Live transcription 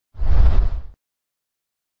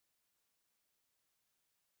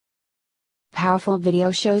Powerful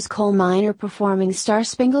video shows coal miner performing Star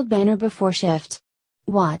Spangled Banner before shift.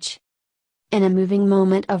 Watch. In a moving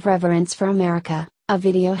moment of reverence for America, a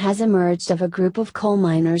video has emerged of a group of coal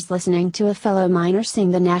miners listening to a fellow miner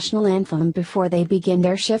sing the national anthem before they begin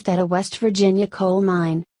their shift at a West Virginia coal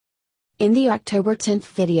mine. In the October 10th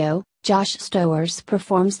video, Josh Stowers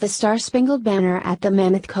performs the Star Spangled Banner at the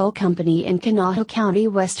Mammoth Coal Company in Kanawha County,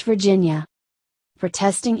 West Virginia.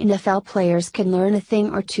 Protesting NFL players can learn a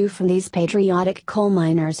thing or two from these patriotic coal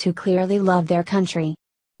miners who clearly love their country.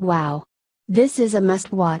 Wow! This is a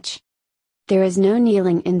must-watch. There is no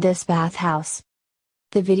kneeling in this bathhouse.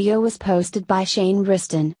 The video was posted by Shane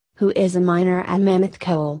Riston, who is a miner at Mammoth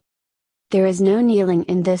Coal. There is no kneeling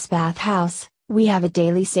in this bathhouse. We have a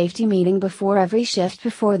daily safety meeting before every shift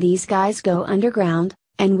before these guys go underground,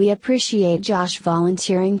 and we appreciate Josh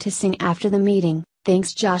volunteering to sing after the meeting.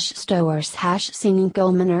 Thanks Josh Stowers #singing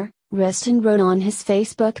coal miner, Riston wrote on his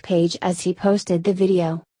Facebook page as he posted the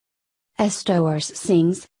video. As Stowers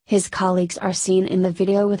sings, his colleagues are seen in the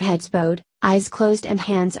video with heads bowed, eyes closed and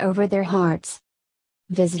hands over their hearts.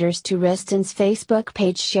 Visitors to Riston's Facebook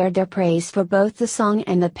page shared their praise for both the song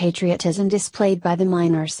and the patriotism displayed by the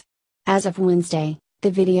miners. As of Wednesday,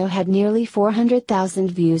 the video had nearly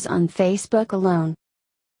 400,000 views on Facebook alone.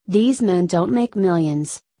 These men don't make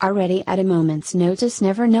millions, are ready at a moment's notice,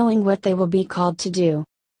 never knowing what they will be called to do.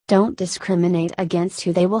 Don't discriminate against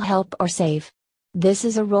who they will help or save. This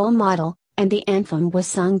is a role model, and the anthem was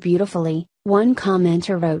sung beautifully, one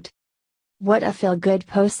commenter wrote. What a feel-good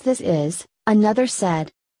post this is, another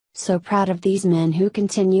said. So proud of these men who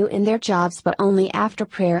continue in their jobs but only after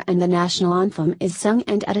prayer and the national anthem is sung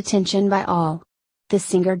and at attention by all. The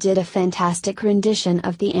singer did a fantastic rendition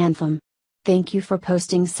of the anthem. Thank you for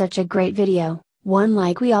posting such a great video, one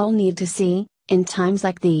like we all need to see, in times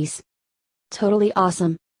like these. Totally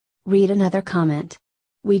awesome. Read another comment.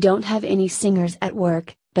 We don't have any singers at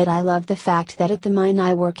work, but I love the fact that at the mine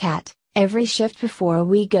I work at, every shift before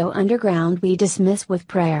we go underground we dismiss with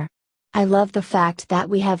prayer. I love the fact that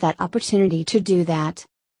we have that opportunity to do that.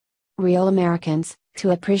 Real Americans, to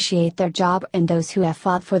appreciate their job and those who have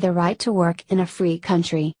fought for the right to work in a free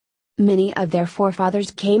country. Many of their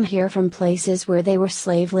forefathers came here from places where they were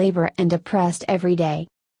slave labor and oppressed every day.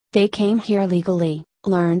 They came here legally,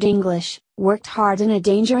 learned English, worked hard in a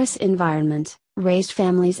dangerous environment, raised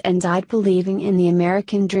families and died believing in the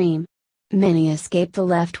American dream. Many escaped the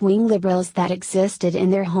left-wing liberals that existed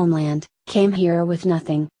in their homeland, came here with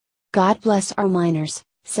nothing. God bless our miners,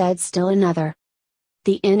 said still another.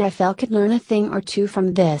 The NFL could learn a thing or two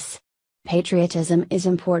from this. Patriotism is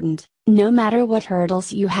important, no matter what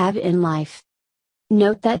hurdles you have in life.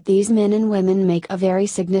 Note that these men and women make a very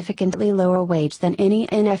significantly lower wage than any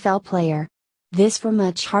NFL player. This for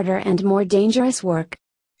much harder and more dangerous work.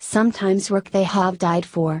 Sometimes work they have died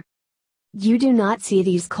for. You do not see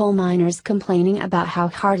these coal miners complaining about how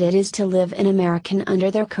hard it is to live in America under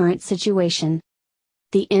their current situation.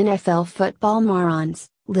 The NFL football morons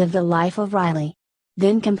live the life of Riley.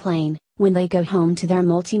 Then complain when they go home to their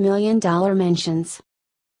multi-million-dollar mansions.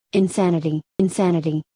 Insanity, insanity.